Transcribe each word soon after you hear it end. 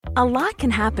A lot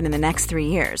can happen in the next 3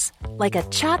 years. Like a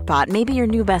chatbot may be your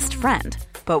new best friend.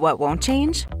 But what won't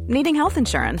change? Needing health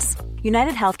insurance.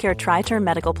 United Healthcare Tri-Term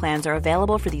Medical Plans are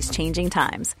available for these changing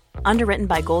times. Underwritten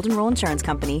by Golden Rule Insurance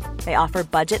Company, they offer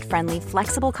budget-friendly,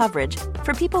 flexible coverage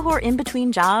for people who are in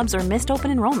between jobs or missed open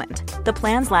enrollment. The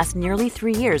plans last nearly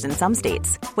 3 years in some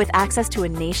states, with access to a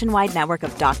nationwide network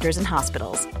of doctors and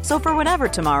hospitals. So for whatever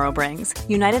tomorrow brings,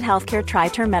 United Healthcare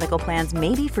Tri-Term Medical Plans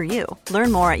may be for you.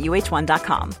 Learn more at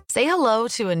uh1.com. Say hello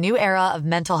to a new era of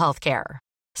mental health care.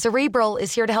 Cerebral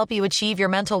is here to help you achieve your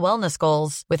mental wellness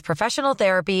goals with professional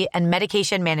therapy and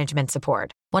medication management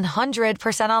support.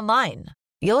 100% online.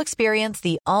 You'll experience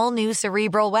the all-new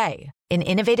Cerebral Way, an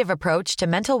innovative approach to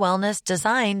mental wellness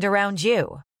designed around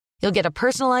you. You'll get a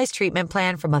personalized treatment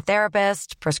plan from a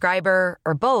therapist, prescriber,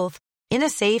 or both in a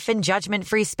safe and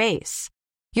judgment-free space.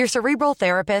 Your Cerebral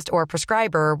therapist or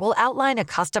prescriber will outline a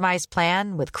customized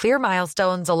plan with clear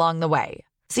milestones along the way,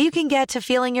 so you can get to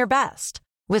feeling your best.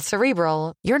 With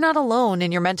Cerebral, you're not alone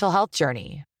in your mental health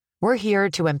journey. We're here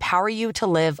to empower you to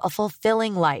live a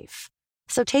fulfilling life.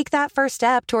 So take that first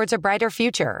step towards a brighter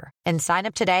future and sign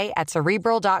up today at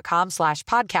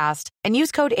Cerebral.com/podcast and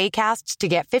use code ACAST to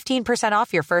get 15%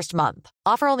 off your first month.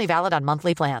 Offer only valid on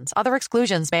monthly plans. Other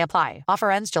exclusions may apply.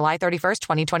 Offer ends July 31st,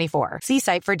 2024. See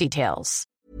site for details.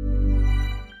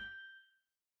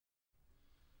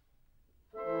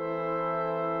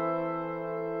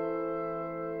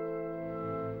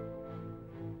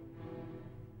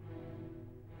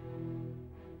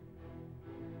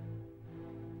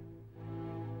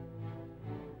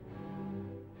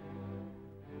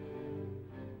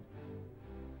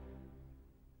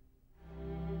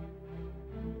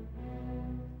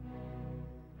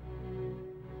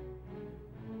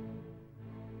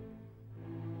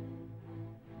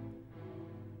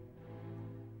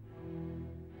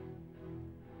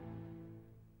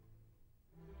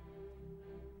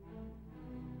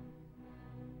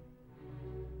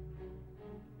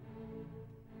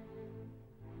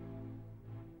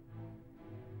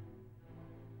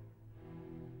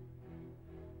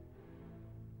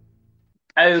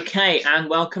 Okay, and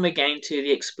welcome again to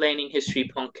the Explaining History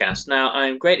podcast. Now,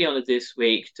 I'm greatly honoured this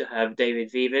week to have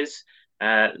David Veevers,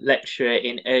 lecturer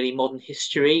in early modern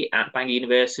history at Bangor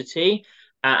University,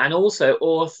 and also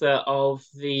author of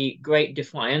The Great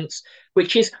Defiance,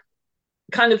 which is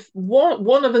kind of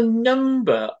one of a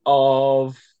number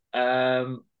of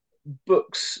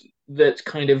books that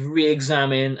kind of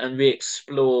re-examine and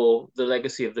re-explore the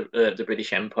legacy of the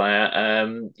British Empire.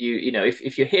 You know,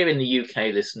 if you're here in the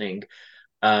UK listening,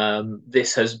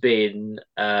 this has been,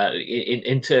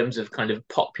 in terms of kind of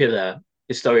popular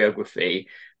historiography,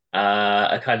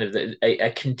 a kind of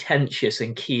a contentious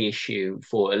and key issue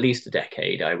for at least a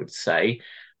decade, I would say.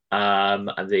 And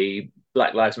the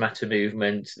Black Lives Matter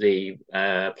movement, the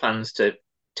plans to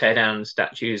tear down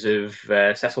statues of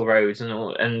Cecil Rhodes and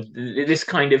all, and this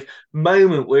kind of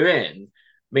moment we're in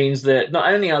means that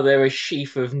not only are there a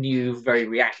sheaf of new, very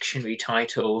reactionary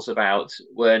titles about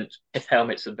weren't if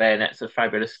helmets and bayonets a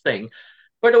fabulous thing,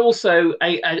 but also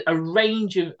a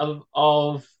range of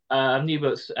new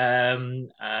books,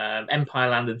 Empire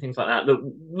Land and things like that,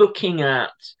 looking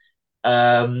at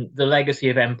the legacy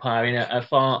of empire in a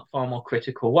far more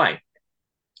critical way.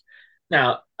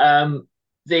 Now,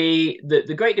 the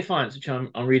Great Defiance, which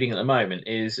I'm reading at the moment,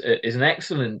 is an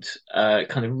excellent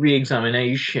kind of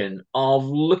re-examination of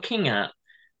looking at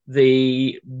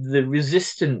the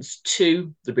resistance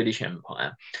to the British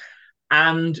Empire,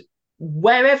 and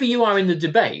wherever you are in the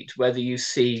debate, whether you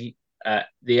see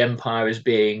the empire as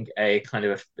being a kind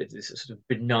of a sort of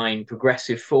benign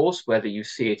progressive force, whether you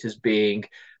see it as being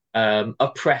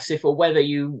oppressive, or whether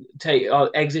you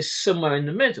exist somewhere in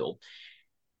the middle.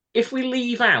 If we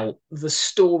leave out the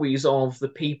stories of the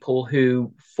people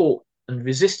who fought and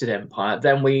resisted empire,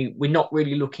 then we're not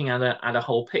really looking at a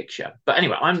whole picture. But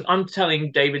anyway, I'm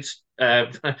telling David's a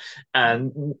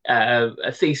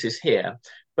thesis here.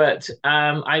 But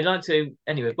I'd like to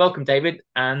anyway welcome David,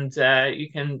 and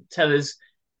you can tell us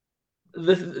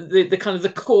the kind of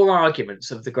the core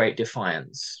arguments of the Great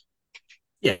Defiance.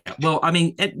 Yeah, well, I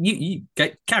mean,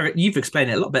 Garrett, you've explained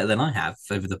it a lot better than I have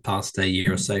over the past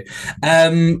year or so.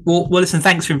 Well, listen,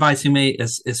 thanks for inviting me.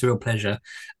 It's a real pleasure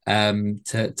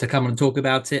to come on and talk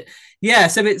about it. Yeah,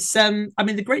 so it's, I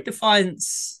mean, the Great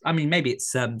Defiance, I mean, maybe its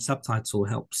subtitle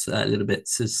helps a little bit,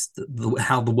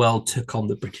 how the world took on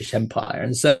the British Empire.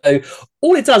 And so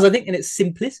all it does, I think, in its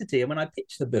simplicity, and when I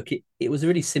pitched the book, it was a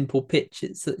really simple pitch.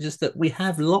 It's just that we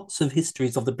have lots of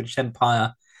histories of the British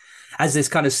Empire as this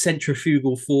kind of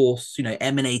centrifugal force, you know,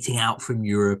 emanating out from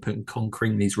Europe and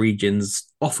conquering these regions,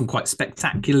 often quite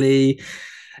spectacularly.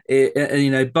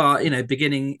 but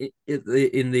beginning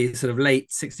in the sort of late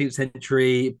 16th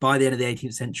century, by the end of the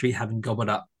 18th century, having gobbled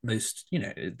up most,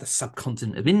 the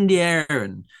subcontinent of India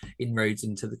and inroads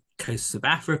into the coasts of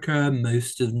Africa,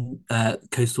 most of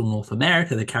coastal North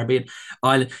America, the Caribbean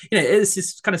island. It's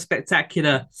this kind of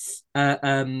spectacular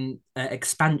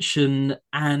expansion,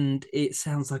 and it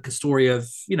sounds like a story of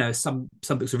some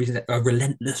books are reading a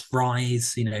relentless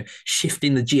rise,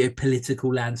 shifting the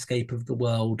geopolitical landscape of the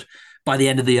world by the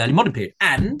end of the early modern period,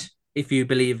 and if you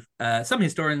believe some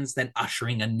historians, then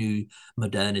ushering a new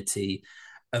modernity,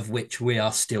 of which we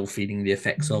are still feeling the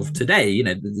effects of today.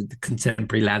 The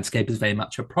contemporary landscape is very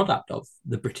much a product of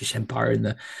the British Empire in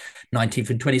the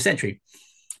 19th and 20th century.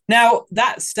 Now,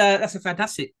 that's a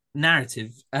fantastic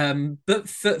narrative. But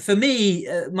for me,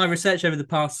 my research over the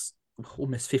past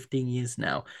almost 15 years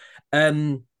now,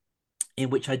 in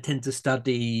which I tend to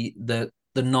study the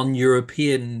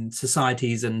non-European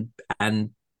societies and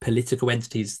political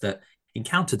entities that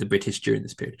encountered the British during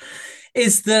this period,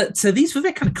 is that these were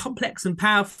very kind of complex and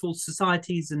powerful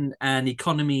societies and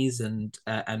economies and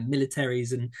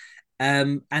militaries,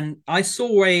 and I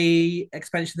saw a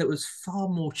expansion that was far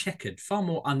more checkered, far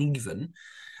more uneven,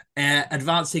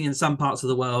 advancing in some parts of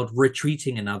the world,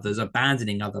 retreating in others,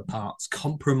 abandoning other parts,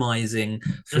 compromising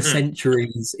for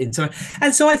centuries. And so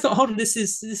I thought, hold on, this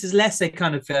is less a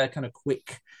kind of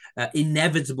quick,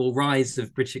 inevitable rise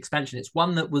of British expansion. It's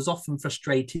one that was often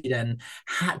frustrated and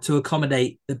had to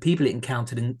accommodate the people it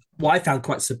encountered in what I found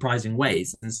quite surprising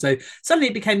ways. And so suddenly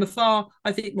it became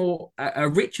a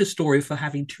richer story for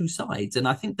having two sides. And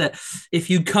I think that if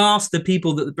you cast the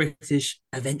people that the British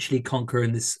eventually conquer,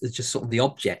 and this is just sort of the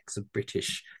objects of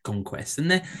British conquest, and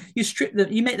then you strip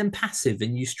them, you make them passive,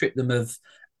 and you strip them of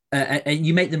and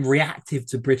you make them reactive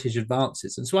to British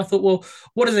advances. And so I thought, well,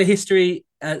 what does a history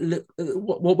look?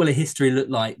 What will a history look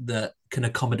like that can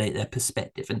accommodate their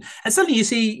perspective? And suddenly you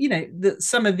see, that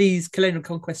some of these colonial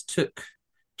conquests took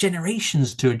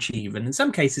generations to achieve, and in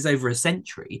some cases over a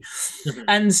century.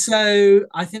 And so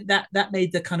I think that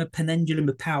made the kind of pendulum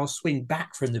of power swing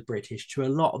back from the British to a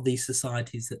lot of these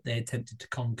societies that they attempted to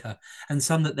conquer, and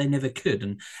some that they never could.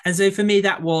 And so for me,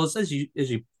 that was, as you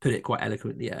put it quite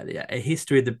eloquently earlier, a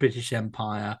history of the British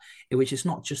Empire in which it's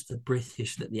not just the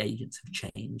British that the agents have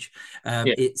changed.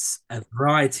 It's a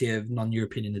variety of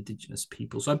non-European and indigenous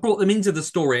people. So I brought them into the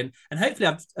story, and hopefully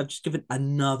I've just given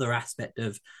another aspect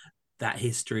of that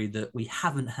history that we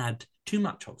haven't had too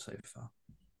much of so far.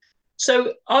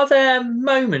 So are there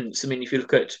moments, if you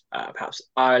look at perhaps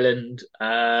Ireland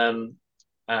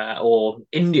or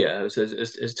India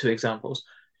as two examples,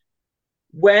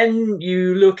 when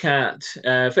you look at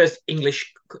first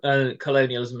English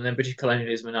colonialism and then British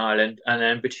colonialism in Ireland and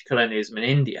then British colonialism in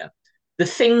India, the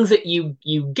thing that you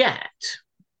get,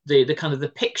 the kind of the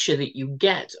picture that you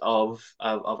get of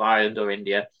Ireland or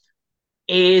India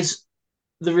is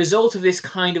the result of this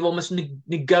kind of almost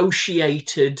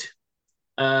negotiated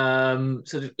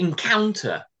sort of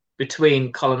encounter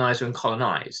between colonizer and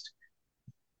colonized.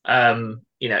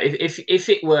 If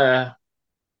it were,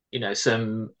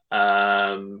 some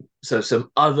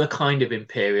other kind of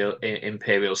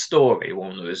imperial story,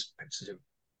 one that was sort of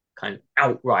kind of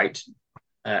outrightly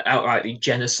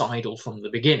genocidal from the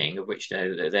beginning, of which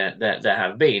there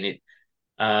have been,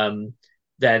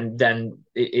 then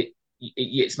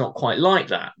it's not quite like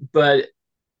that. But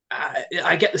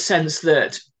I get the sense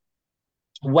that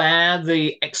where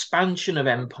the expansion of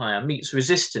empire meets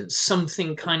resistance,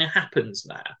 something kind of happens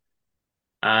there,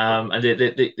 and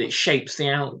it shapes the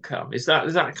outcome. Is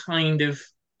that kind of?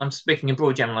 I'm speaking in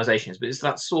broad generalizations, but is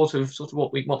that sort of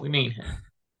what we mean here?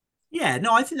 Yeah,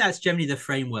 no, I think that's generally the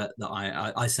framework that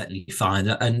I certainly find.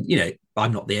 And,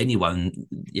 I'm not the only one.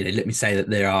 Let me say that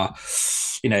there are,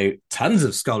 tons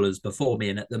of scholars before me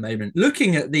and at the moment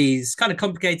looking at these kind of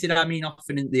complicated,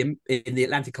 often in the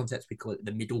Atlantic context, we call it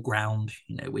the middle ground,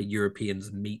 where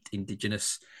Europeans meet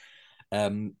indigenous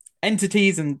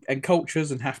entities and cultures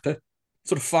and have to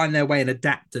sort of find their way and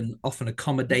adapt and often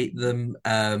accommodate them.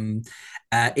 In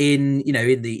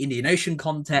the Indian Ocean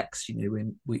context,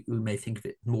 when we may think of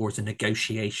it more as a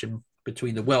negotiation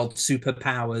between the world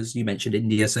superpowers. You mentioned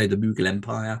India, so the Mughal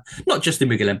Empire, not just the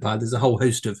Mughal Empire. There's a whole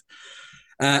host of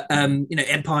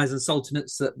empires and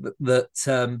sultanates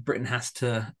that Britain has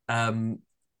to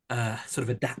sort of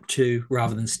adapt to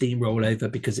rather than steamroll over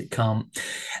because it can't.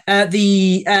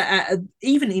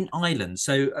 Even in Ireland.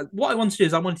 So what I wanted to do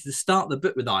is I wanted to start the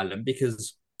book with Ireland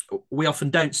because we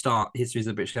often don't start histories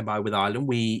of the British Empire with Ireland.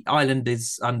 Ireland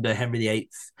is under Henry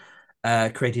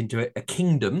VIII created into a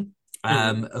kingdom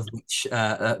of which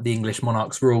the English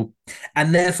monarchs rule.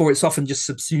 and therefore it's often just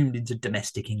subsumed into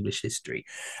domestic English history.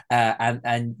 And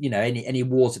any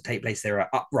wars that take place there are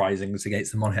uprisings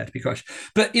against the monarchy to be crushed.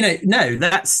 But no,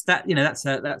 that's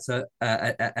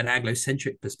an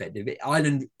Anglo-centric perspective.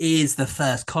 Ireland is the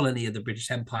first colony of the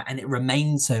British Empire, and it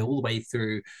remains so all the way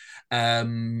through.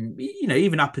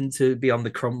 Even up into beyond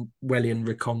the Cromwellian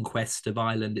reconquest of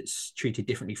Ireland, it's treated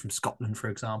differently from Scotland, for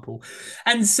example.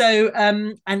 And so,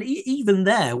 even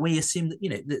there, we assume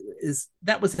that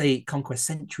that was a conquest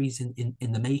centuries in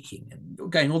the making,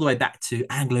 and going all the way back to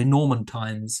Anglo-Norman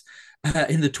times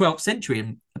in the 12th century.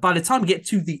 And by the time we get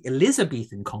to the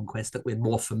Elizabethan conquest that we're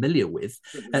more familiar with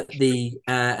at the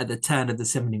turn of the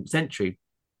 17th century,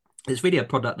 it's really a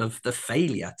product of the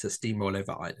failure to steamroll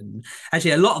over Ireland.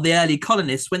 Actually, a lot of the early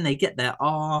colonists, when they get there,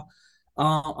 are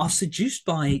seduced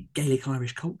by Gaelic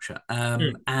Irish culture,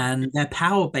 and their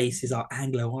power bases are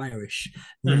Anglo-Irish,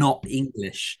 not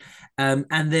English, and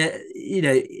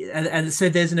and so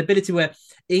there's an ability where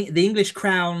the English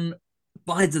crown,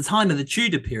 by the time of the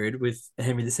Tudor period with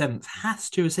Henry VII, has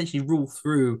to essentially rule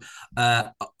through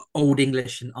Old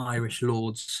English and Irish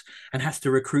lords, and has to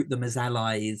recruit them as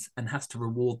allies, and has to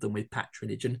reward them with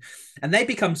patronage. And they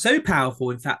become so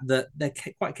powerful, in fact, that they're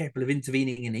quite capable of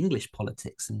intervening in English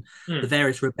politics. And the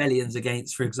various rebellions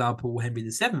against, for example, Henry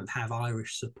VII have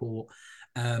Irish support.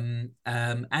 So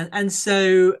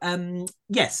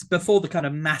yes, before the kind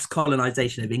of mass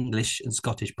colonization of English and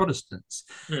Scottish Protestants,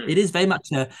 it is very much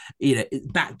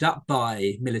backed up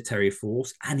by military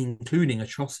force and including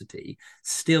atrocity.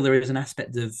 Still, there is an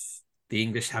aspect of the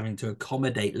English having to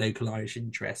accommodate local Irish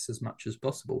interests as much as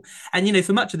possible. And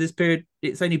for much of this period,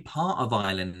 it's only part of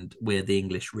Ireland where the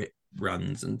English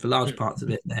runs, and for large parts of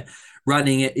it, they're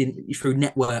running it through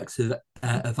networks of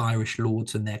Irish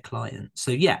lords and their clients.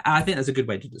 So yeah, I think that's a good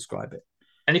way to describe it.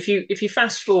 And if you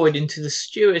fast forward into the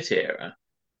Stuart era,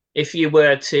 if you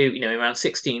were to around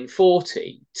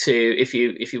 1640 if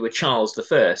you were Charles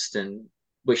I and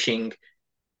wishing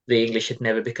the English had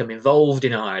never become involved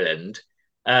in Ireland,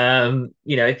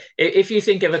 if you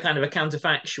think of a kind of a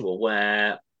counterfactual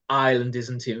where Ireland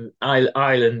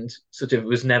sort of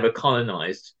was never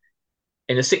colonized.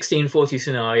 In a 1640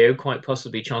 scenario, quite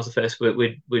possibly Charles I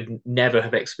would never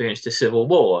have experienced a civil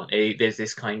war. There's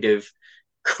this kind of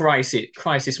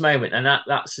crisis moment, and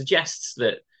that suggests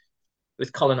that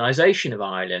with colonization of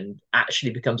Ireland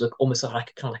actually becomes almost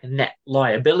like a net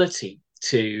liability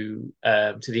to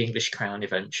the English crown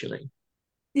eventually.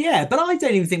 Yeah, but I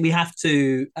don't even think we have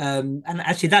to. And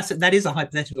actually, that is a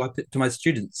hypothetical I put to my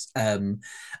students. And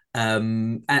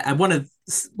one of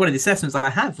the assessments I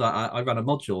have, I run a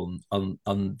module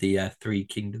on the Three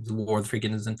Kingdoms, the War of the Three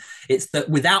Kingdoms, and it's that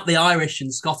without the Irish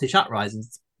and Scottish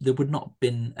uprisings, there would not have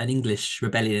been an English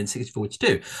rebellion in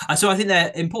 1642. So I think there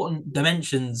are important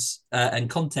dimensions and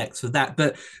context for that.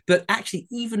 But actually,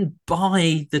 even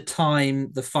by the time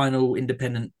the final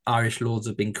independent Irish lords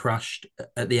have been crushed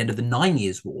at the end of the 9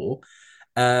 Years' War,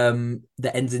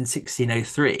 that ends in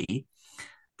 1603,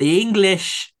 the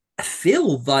English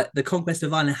feel that the conquest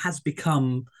of Ireland has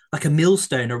become like a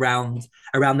millstone around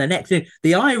their necks.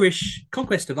 The Irish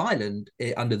conquest of Ireland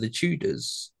under the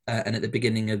Tudors and at the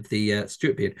beginning of the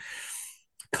Stuart period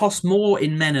cost more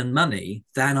in men and money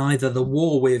than either the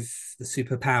war with the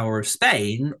superpower of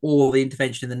Spain or the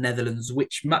intervention in the Netherlands,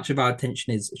 which much of our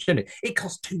attention is shown. It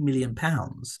cost £2 million.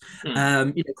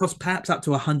 It cost perhaps up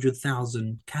to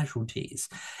 100,000 casualties.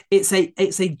 It's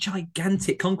a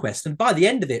gigantic conquest, and by the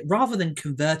end of it, rather than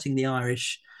converting the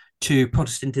Irish to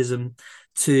Protestantism,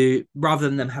 rather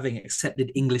than them having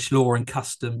accepted English law and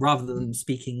custom, rather than them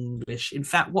speaking English, in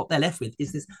fact, what they're left with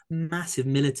is this massive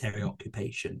military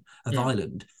occupation of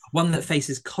Ireland, one that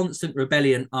faces constant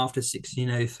rebellion after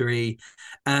 1603.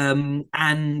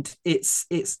 And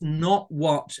it's not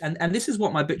what, and this is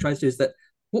what my book tries to do, is that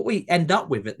what we end up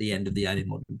with at the end of the early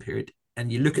modern period, and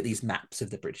you look at these maps of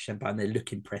the British Empire and they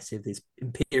look impressive, there's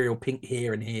imperial pink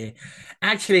here and here.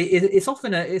 Actually, it's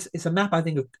often it's a map, I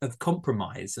think, of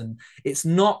compromise, and it's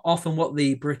not often what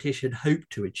the British had hoped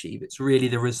to achieve. It's really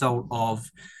the result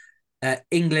of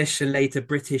English and later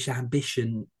British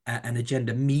ambition and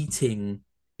agenda meeting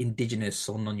indigenous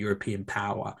or non-European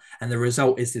power, and the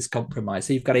result is this compromise.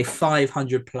 So you've got a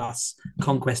 500 plus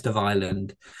conquest of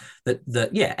Ireland that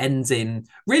ends in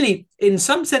really, in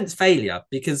some sense, failure,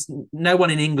 because no one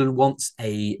in England wants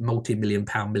a multi-million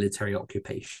pound military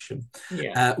occupation.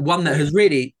 One that has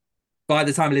really, by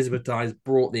the time Elizabeth dies,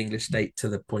 brought the English state to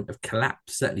the point of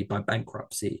collapse, certainly by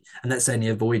bankruptcy, and that's only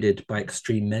avoided by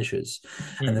extreme measures.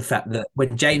 And the fact that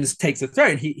when James takes the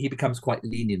throne, he becomes quite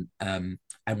lenient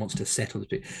and wants to settle the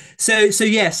two. So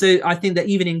I think that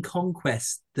even in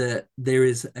conquest, that there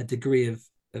is a degree of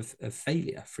of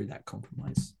failure through that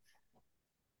compromise?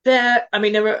 There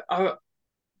are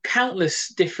countless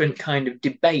different kind of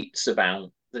debates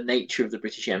about the nature of the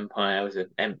British Empire as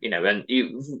and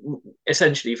you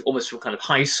essentially almost from kind of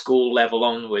high school level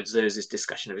onwards, there's this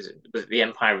discussion of was it the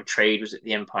empire of trade, was it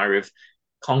the empire of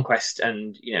conquest,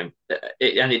 and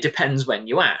it depends when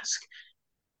you ask.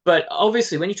 But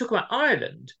obviously, when you talk about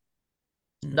Ireland,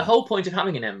 the whole point of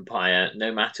having an empire,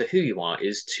 no matter who you are,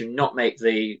 is to not make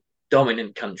the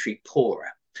dominant country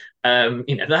poorer.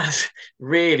 That's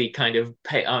really kind of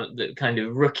the kind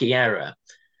of rookie error.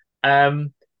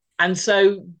 And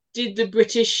so, did the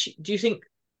British? Do you think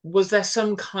was there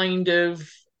some kind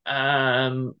of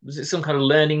was it some kind of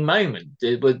learning moment?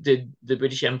 Did the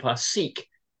British Empire seek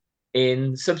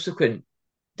in subsequent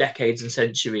decades and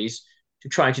centuries to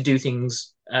try to do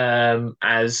things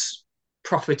as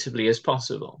profitably as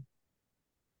possible?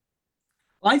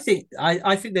 I think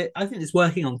it's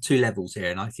working on two levels here,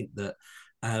 and I think that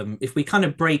if we kind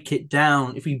of break it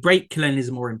down, if we break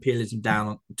colonialism or imperialism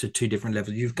down to two different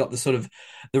levels, you've got the sort of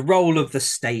the role of the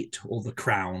state or the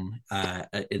crown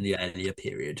in the earlier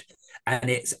period, and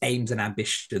its aims and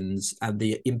ambitions and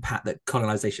the impact that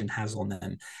colonization has on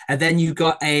them. And then you've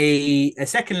got a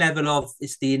second level of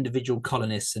it's the individual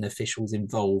colonists and officials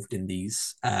involved in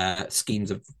these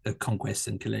schemes of conquest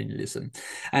and colonialism.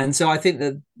 And so I think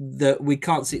that we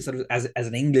can't see it sort of as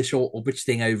an English or British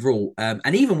thing overall.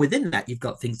 And even within that, you've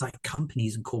got things like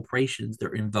companies and corporations that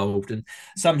are involved. And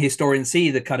some historians see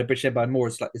the kind of British Empire more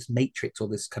as like this matrix or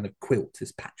this kind of quilt,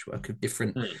 this patchwork of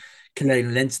different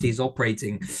colonial entities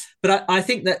operating. But I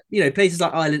think that, places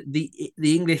like Ireland, the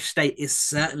English state is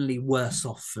certainly worse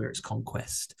off for its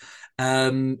conquest.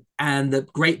 And the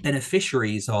great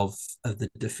beneficiaries of the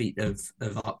defeat of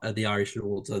the Irish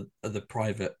lords are the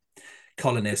private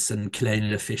colonists and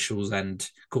colonial officials and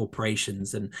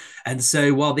corporations. And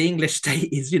so while the English state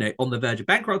is, on the verge of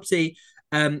bankruptcy,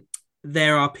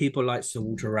 there are people like Sir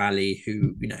Walter Raleigh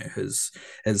who,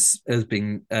 has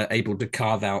been able to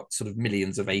carve out sort of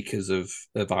millions of acres of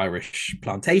Irish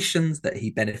plantations that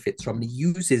he benefits from. And he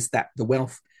uses the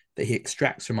wealth that he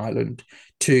extracts from Ireland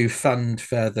to fund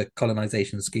further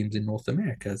colonization schemes in North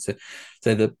America. So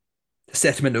the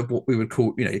settlement of what we would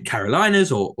call,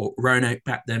 Carolinas or Roanoke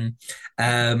back then,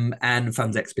 and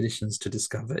funds expeditions to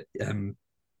discover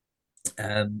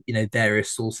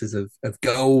various sources of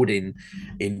gold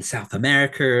in South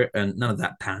America, and none of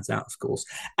that pans out, of course.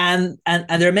 And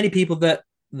there are many people that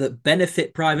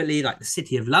benefit privately, like the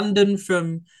City of London,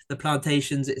 from the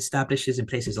plantations it establishes in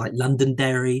places like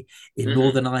Londonderry in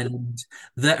Northern Ireland,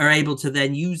 that are able to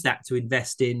then use that to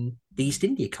invest in the East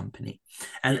India Company.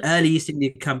 And early East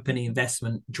India Company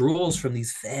investment draws from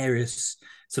these various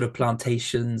sort of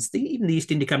plantations. Even the East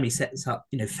India Company sets up,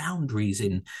 foundries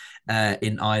in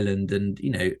Ireland, and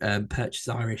purchases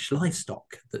Irish livestock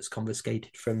that's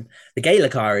confiscated from the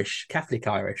Gaelic Irish, Catholic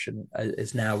Irish, and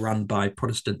is now run by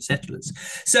Protestant settlers.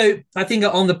 So I think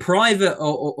on the private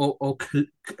or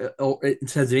in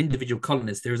terms of individual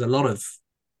colonists, there is a lot of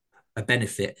a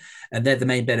benefit, and they're the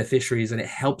main beneficiaries, and it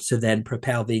helps to then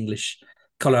propel the English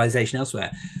colonization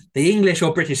elsewhere. The English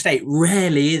or British state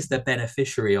rarely is the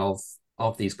beneficiary of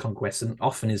these conquests, and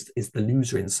often is the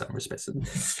loser in some respects. And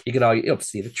you could argue,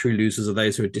 obviously, the true losers are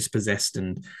those who are dispossessed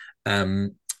and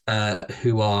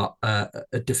who are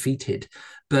defeated.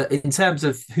 But in terms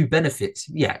of who benefits,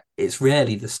 it's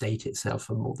rarely the state itself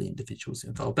and more the individuals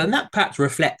involved. And that perhaps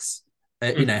reflects,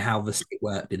 how the state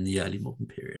worked in the early modern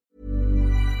period.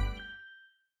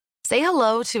 Say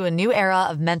hello to a new era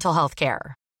of mental health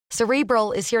care.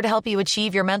 Cerebral is here to help you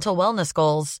achieve your mental wellness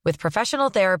goals with professional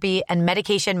therapy and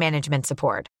medication management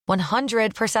support.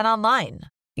 100% online.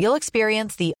 You'll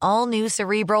experience the all-new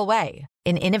Cerebral Way,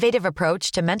 an innovative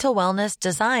approach to mental wellness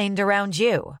designed around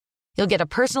you. You'll get a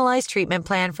personalized treatment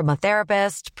plan from a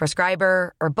therapist,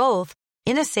 prescriber, or both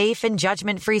in a safe and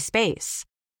judgment-free space.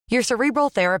 Your Cerebral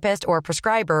therapist or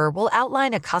prescriber will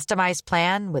outline a customized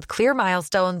plan with clear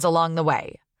milestones along the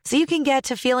way, so you can get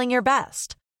to feeling your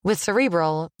best. With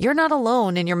Cerebral, you're not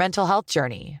alone in your mental health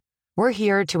journey. We're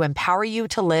here to empower you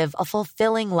to live a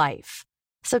fulfilling life.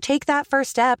 So take that first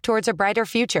step towards a brighter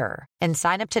future and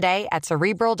sign up today at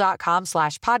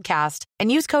Cerebral.com/podcast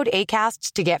and use code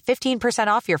ACAST to get 15%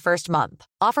 off your first month.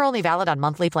 Offer only valid on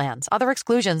monthly plans. Other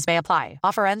exclusions may apply.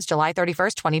 Offer ends July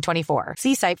 31st, 2024.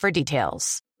 See site for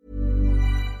details.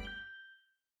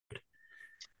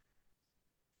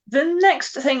 The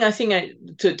next thing I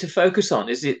think to focus on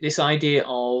is this idea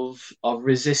of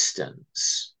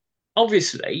resistance.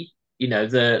 Obviously,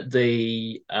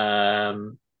 the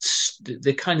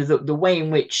kind of the way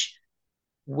in which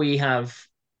we have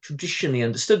traditionally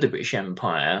understood the British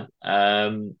Empire,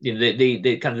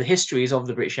 the kind of the histories of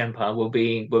the British Empire were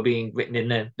being written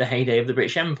in the heyday of the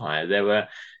British Empire. There were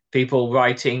people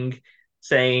writing,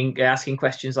 asking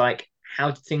questions like,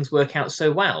 how did things work out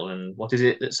so well, and what is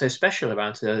it that's so special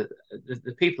about the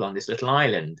people on this little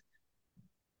island?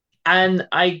 And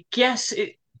I guess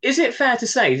is it fair to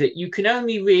say that you can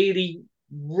only really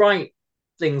write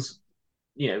things,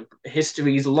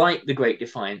 histories like the Great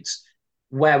Defiance,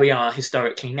 where we are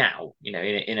historically now,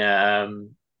 in a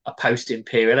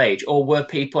post-imperial age, or were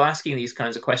people asking these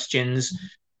kinds of questions?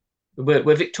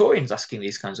 Were Victorians asking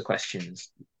these kinds of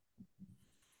questions?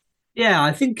 Yeah,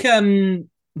 I think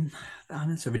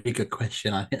that's a really good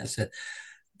question. I think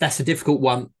that's a difficult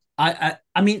one. I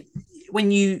mean,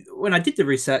 when I did the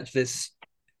research for this,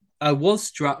 I was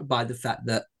struck by the fact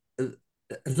that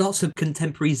lots of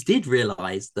contemporaries did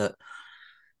realize that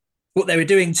what they were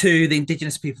doing to the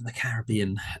indigenous people in the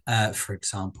Caribbean, for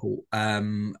example,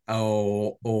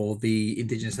 or the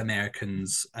indigenous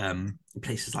Americans,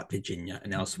 places like Virginia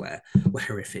and elsewhere, were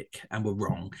horrific and were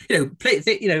wrong.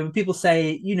 People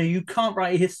say, you can't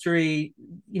write a history,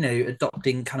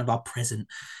 adopting kind of our present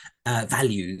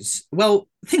values. Well,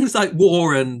 things like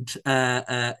war and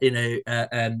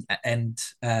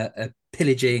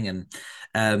pillaging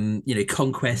and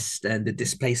conquest and the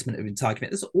displacement of entire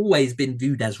communities has always been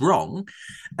viewed as wrong.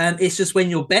 It's just when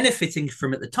you're benefiting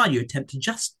from it at the time, you attempt to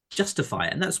justify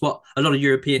it, and that's what a lot of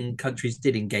European countries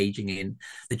did, engaging in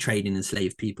the trade in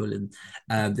enslaved people and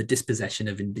the dispossession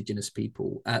of indigenous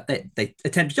people. They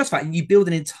attempt to justify it, and you build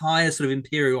an entire sort of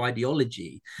imperial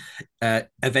ideology.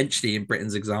 Eventually, in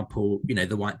Britain's example,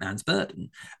 the white man's burden.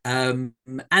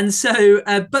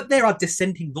 But there are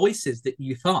dissenting voices that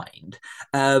you find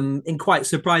in quite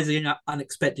surprising and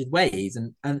unexpected ways.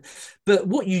 But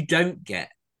what you don't get,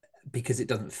 because it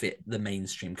doesn't fit the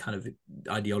mainstream kind of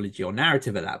ideology or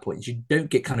narrative at that point, you don't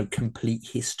get kind of complete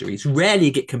histories. Rarely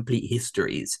get complete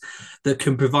histories that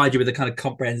can provide you with a kind of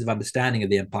comprehensive understanding of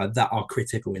the empire that are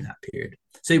critical in that period.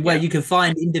 So where you can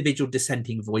find individual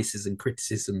dissenting voices and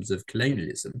criticisms of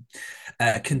colonialism,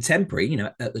 contemporary,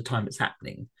 at the time it's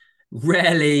happening,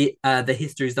 rarely the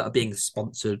histories that are being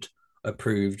sponsored,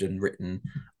 approved and written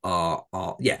are.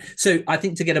 So I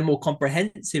think to get a more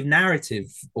comprehensive narrative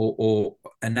or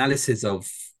analysis of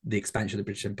the expansion of the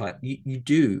British Empire, you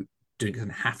do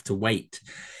have to wait.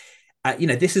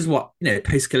 This is what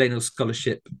post-colonial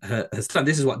scholarship has done.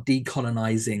 This is what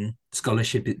decolonizing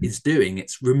scholarship is doing.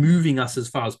 It's removing us as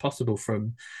far as possible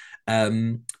from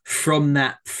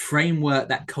that framework,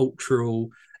 that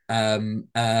cultural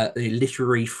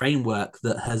literary framework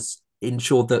that has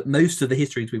ensured that most of the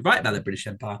histories we write about the British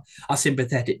Empire are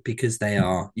sympathetic because they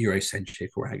are Eurocentric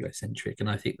or Anglocentric. And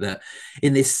I think that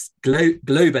in this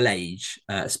global age,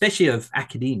 especially of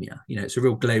academia, it's a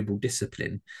real global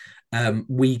discipline.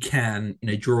 We can,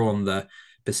 draw on the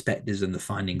perspectives and the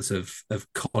findings of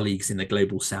colleagues in the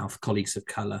global South, colleagues of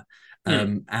colour,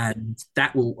 and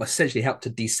that will essentially help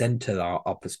to decenter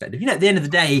our perspective. At the end of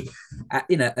the day,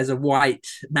 as a white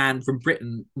man from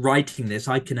Britain writing this,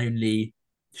 I can only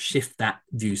shift that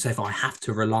view. So if I have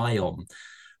to rely on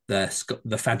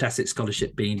the fantastic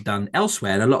scholarship being done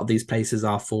elsewhere, and a lot of these places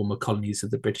are former colonies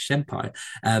of the British Empire,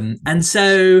 and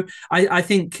so I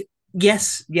think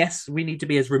yes, we need to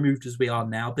be as removed as we are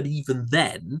now, but even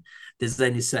then, there's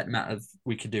only a certain amount of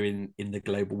we could do in the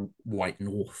global white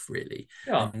north, really.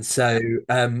 And so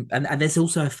and there's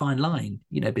also a fine line,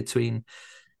 between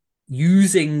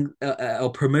using or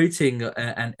promoting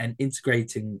and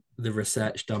integrating the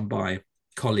research done by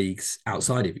colleagues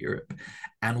outside of Europe,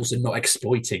 and also not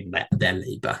exploiting their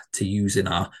labour to use in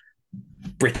our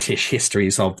British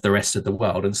histories of the rest of the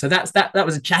world. And so that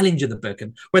was a challenge of the book,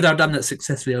 and whether I've done that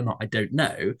successfully or not, I don't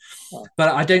know.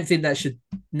 But I don't think that should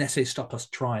necessarily stop us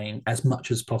trying as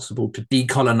much as possible to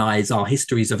decolonize our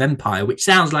histories of empire, which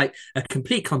sounds like a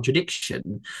complete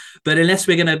contradiction. But unless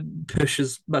we're going to push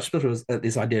as much as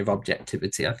this idea of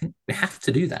objectivity, I think we have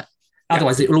to do that.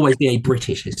 Otherwise, it will always be a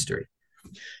British history.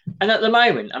 And at the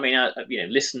moment, I mean,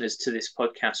 listeners to this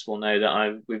podcast will know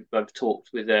that I've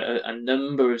talked with a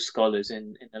number of scholars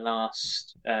in the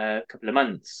last couple of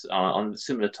months on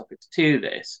similar topics to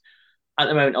this. At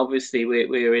the moment, obviously,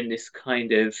 we're in this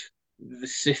kind of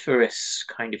vociferous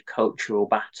kind of cultural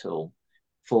battle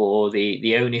for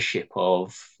the ownership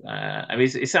of. I mean,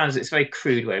 it's a very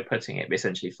crude way of putting it, but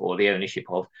essentially for the ownership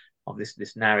of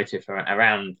this narrative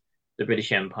around the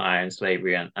British Empire and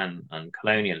slavery and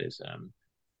colonialism.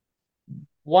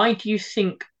 Why do you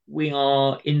think we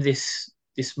are in this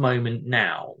moment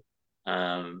now,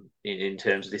 in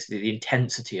terms of the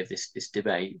intensity of this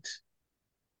debate?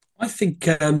 I think,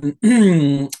 I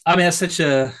mean, that's such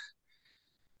a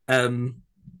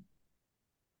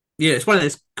yeah, it's one of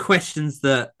those questions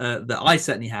that that I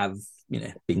certainly have,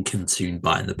 been consumed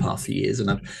by in the past few years. And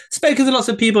I've spoken to lots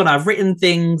of people, and I've written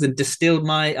things and distilled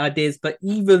my ideas. But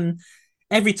even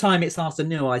every time it's asked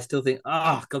anew, I still think,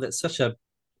 oh God, that's such a.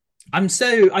 I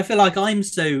feel like I'm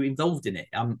so involved in it.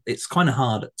 It's kind of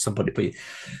hard at some point to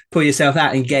pull yourself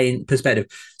out and gain perspective.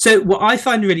 So what I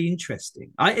find really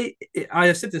interesting, I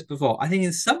have said this before. I think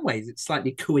in some ways it's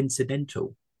slightly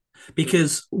coincidental,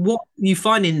 because what you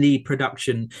find in the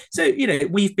production, so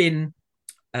we've been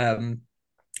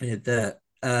the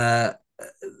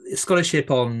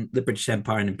scholarship on the British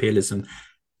Empire and imperialism,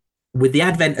 with the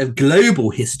advent of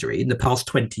global history in the past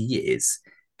 20 years,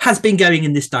 has been going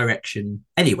in this direction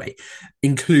anyway,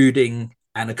 including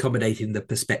and accommodating the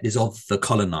perspectives of the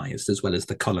colonized as well as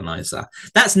the colonizer.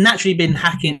 That's naturally been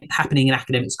happening in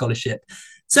academic scholarship,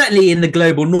 certainly in the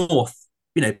global north,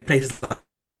 places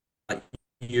like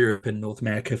Europe and North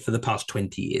America for the past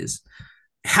 20 years.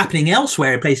 Happening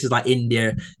elsewhere in places like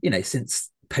India,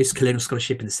 since post-colonial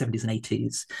scholarship in the 70s and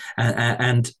 80s.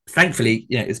 And thankfully,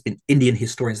 it's been Indian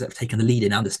historians that have taken the lead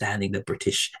in understanding the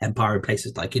British Empire in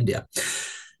places like India.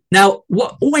 Now,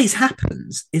 what always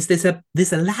happens is there's a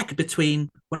lag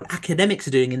between what academics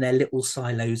are doing in their little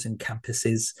silos and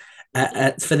campuses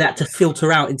for that to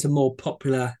filter out into more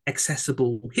popular,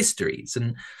 accessible histories.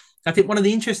 And I think one of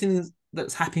the interesting things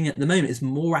that's happening at the moment is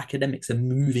more academics are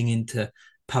moving into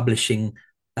publishing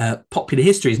popular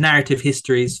histories, narrative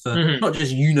histories for not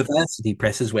just university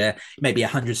presses where maybe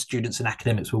 100 students and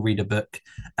academics will read a book,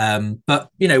 but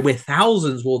where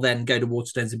thousands will then go to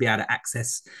Waterstones and be able to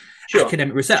access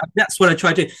academic research. That's what I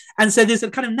try to do. And so there's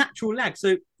a kind of natural lag.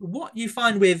 So what you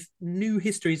find with new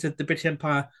histories of the British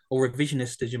Empire, or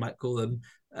revisionist as you might call them,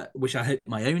 which I hope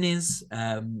my own is,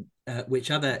 which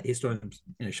other historians,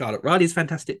 Charlotte Riley's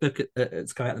fantastic book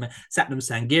it's coming out at the moment. Satnam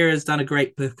Sangira's done a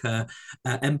great book,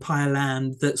 Empire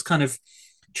Land, that's kind of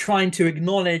trying to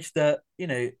acknowledge that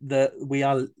that we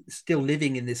are still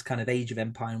living in this kind of age of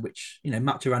empire in which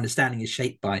much of our understanding is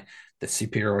shaped by the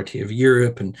superiority of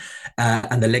Europe and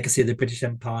the legacy of the British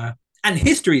Empire, and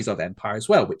histories of empire as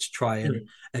well, which try and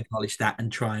acknowledge that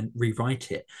and try and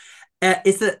rewrite it.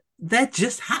 Is that they're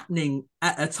just happening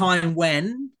at a time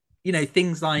when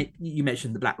things like you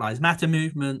mentioned, the Black Lives Matter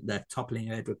movement, the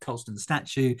toppling of Edward Colston's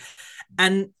statue,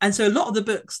 and so a lot of the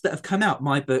books that have come out,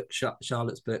 my book,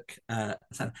 Charlotte's book,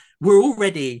 were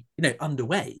already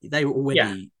underway. They were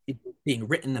already being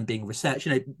written and being researched.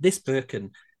 This book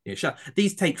and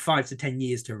these take 5 to 10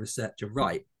 years to research and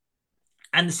write.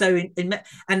 And so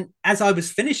and as I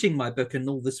was finishing my book and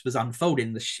all this was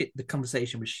unfolding, the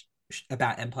conversation was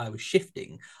about empire was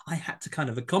shifting. I had to kind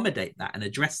of accommodate that and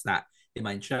address that in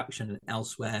my introduction and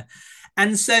elsewhere.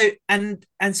 And so in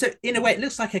a way, it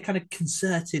looks like a kind of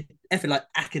concerted effort, like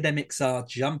academics are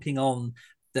jumping on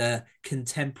the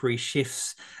contemporary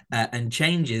shifts and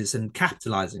changes and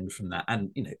capitalizing from that.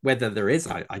 And whether there is,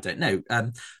 I don't know.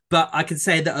 But I can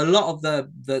say that a lot of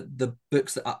the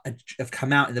books that have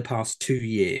come out in the past 2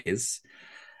 years,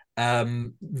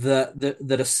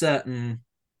 that a certain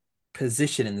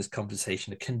position in this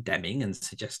conversation of condemning and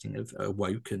suggesting of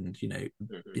woke and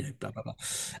blah blah blah,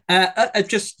 are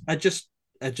just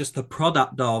the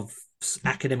product of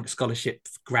academic scholarship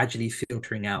gradually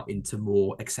filtering out into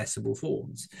more accessible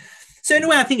forms. So in a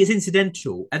way, I think it's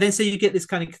incidental. And then so you get this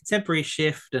kind of contemporary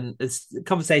shift and this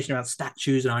conversation around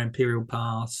statues and our imperial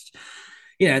past,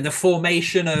 and the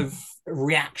formation of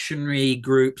reactionary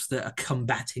groups that are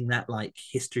combating that, like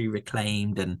History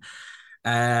Reclaimed and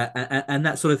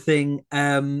that sort of thing,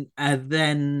 and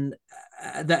then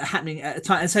that happening at a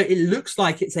time. And so it looks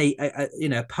like it's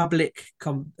a public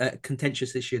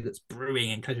contentious issue that's brewing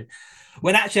in country,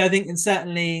 when actually I think, and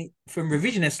certainly from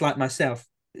revisionists like myself,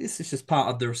 this is just part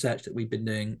of the research that we've been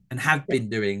doing and have been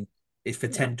doing it for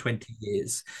 10, 20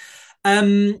 years.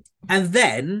 And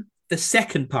then the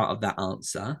second part of that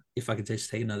answer, if I could just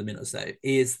take another minute or so,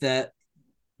 is that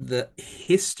the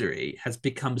history has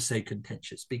become so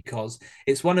contentious because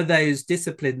it's one of those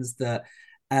disciplines that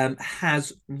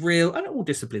has real, and all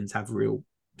disciplines have real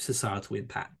societal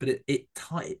impact, but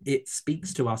it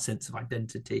speaks to our sense of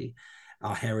identity,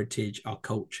 our heritage, our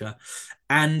culture.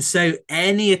 And so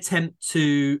any attempt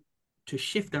to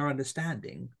shift our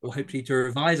understanding, or hopefully to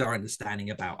revise our understanding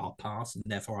about our past and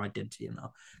therefore our identity and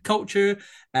our culture,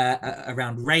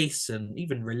 around race and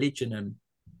even religion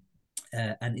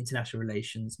and international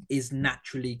relations, is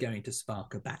naturally going to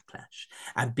spark a backlash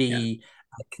and be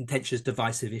a contentious,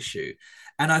 divisive issue.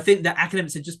 And I think that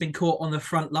academics have just been caught on the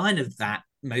front line of that,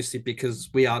 mostly because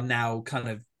we are now kind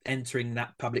of entering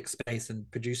that public space and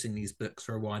producing these books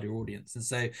for a wider audience. And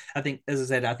so I think, as I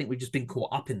said, I think we've just been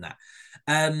caught up in that.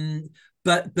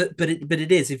 But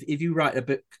it is, if you write a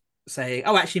book saying,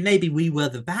 oh, actually, maybe we were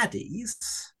the baddies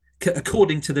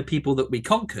according to the people that we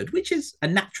conquered, which is a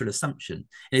natural assumption.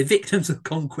 Victims of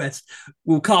conquest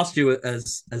will cast you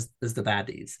as the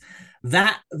baddies.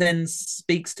 That then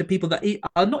speaks to people that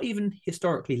are not even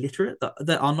historically literate,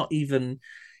 that are not even,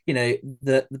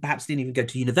 that perhaps didn't even go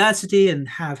to university and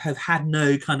have had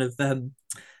no kind of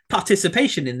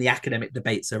participation in the academic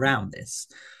debates around this,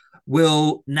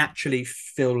 will naturally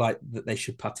feel like that they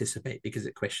should participate because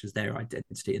it questions their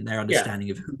identity and their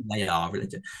understanding of who they are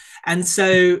relative. And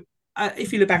so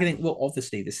if you look back and think, well,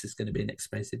 obviously this is going to be an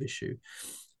explosive issue.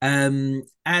 And,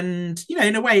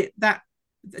 in a way, that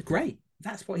great.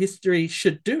 That's what history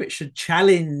should do. It should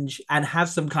challenge and have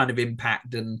some kind of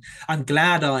impact. And I'm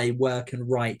glad I work and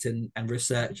write and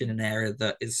research in an area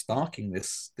that is sparking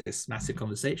this massive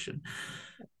conversation.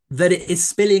 That it is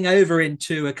spilling over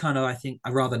into a kind of, I think,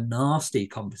 a rather nasty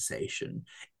conversation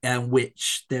in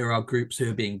which there are groups who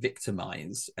are being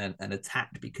victimized and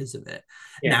attacked because of it.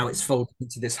 Yeah. Now it's folded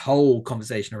into this whole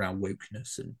conversation around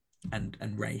wokeness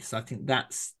and race. I think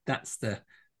that's the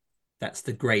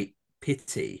great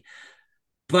pity.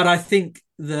 But I think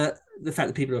the fact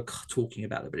that people are talking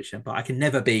about the British Empire, I can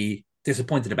never be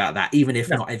disappointed about that, even if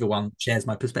not everyone shares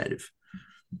my perspective.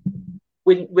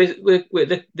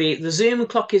 The Zoom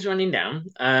clock is running down,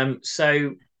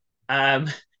 so I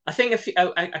think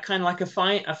a kind of like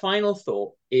a final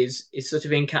thought is sort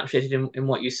of encapsulated in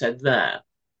what you said there,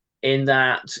 in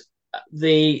that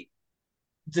the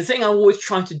thing I always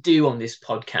try to do on this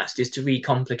podcast is to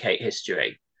recomplicate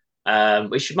history,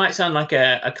 which might sound like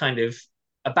a kind of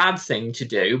a bad thing to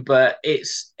do, but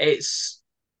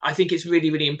I think it's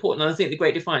really, really important. And I think the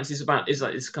Great Defiance is like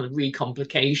this kind of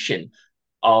recomplication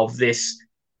of this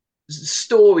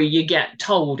story you get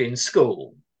told in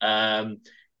school.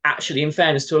 Actually, in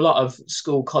fairness to a lot of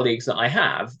school colleagues that I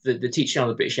have, the teaching on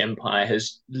the British Empire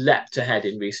has leapt ahead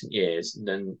in recent years, and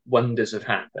then wonders have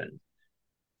happened.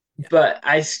 Yeah. But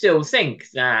I still think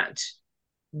that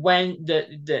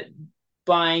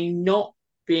by not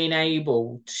being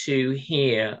able to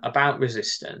hear about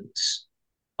resistance,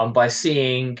 and by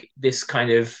seeing this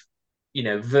kind of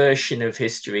version of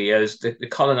history as the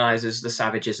colonizers, the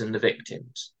savages, and the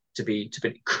victims, to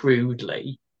put it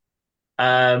crudely,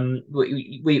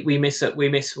 we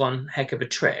miss one heck of a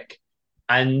trick.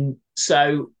 And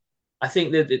so I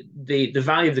think that the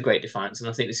value of the Great Defiance, and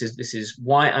I think this is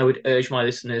why I would urge my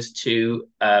listeners to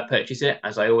purchase it.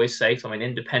 As I always say, from an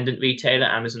independent retailer,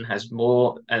 Amazon has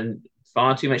more and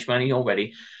far too much money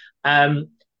already.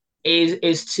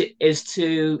 Is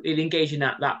to engage in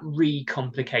that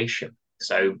recomplication.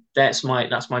 So that's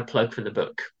my plug for the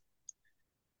book.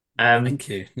 Thank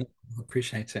you. I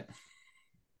appreciate it.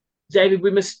 David,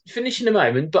 we must finish in a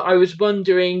moment, but I was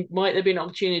wondering, might there be an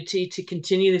opportunity to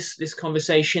continue this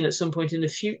conversation at some point in the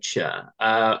future?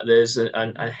 There's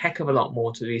a heck of a lot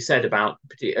more to be said about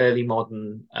the early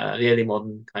modern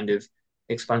kind of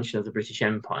expansion of the British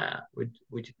Empire. Would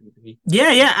you be?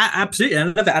 Yeah, absolutely. I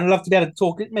love it. And I'd love to be able to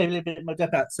talk maybe a little bit more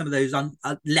about some of those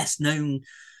less known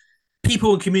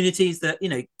people and communities that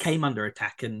came under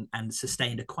attack and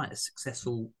sustained quite a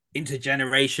successful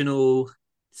intergenerational,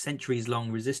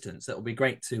 centuries-long resistance. That would be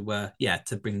great to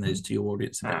bring those to your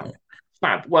audience.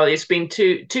 Fab. Well, it's been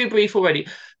too brief already,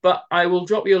 but I will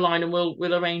drop you a line and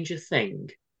we'll arrange a thing.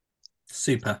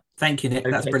 Super. Thank you, Nick.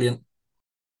 Okay. That's brilliant.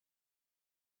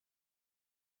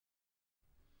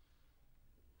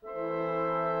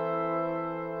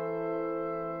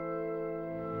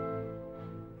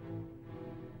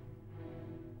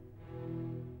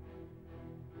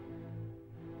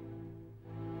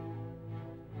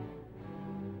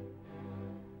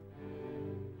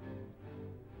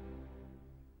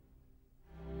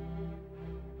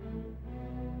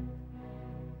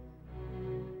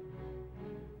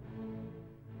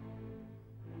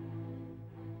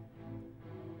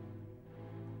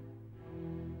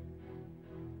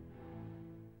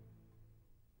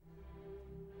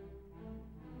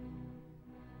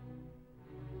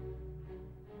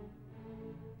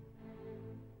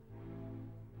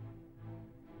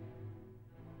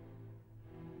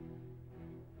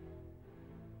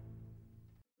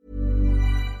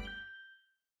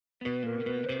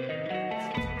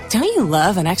 Don't you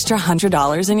love an extra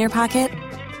 $100 in your pocket?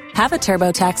 Have a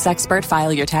TurboTax expert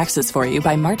file your taxes for you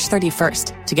by March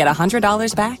 31st to get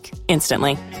 $100 back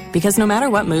instantly. Because no matter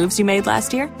what moves you made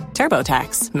last year,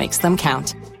 TurboTax makes them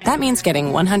count. That means getting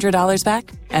 $100 back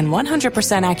and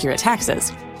 100% accurate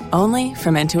taxes only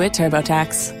from Intuit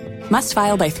TurboTax. Must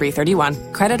file by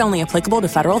 3/31. Credit only applicable to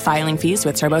federal filing fees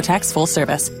with TurboTax full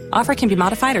service. Offer can be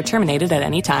modified or terminated at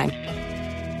any time.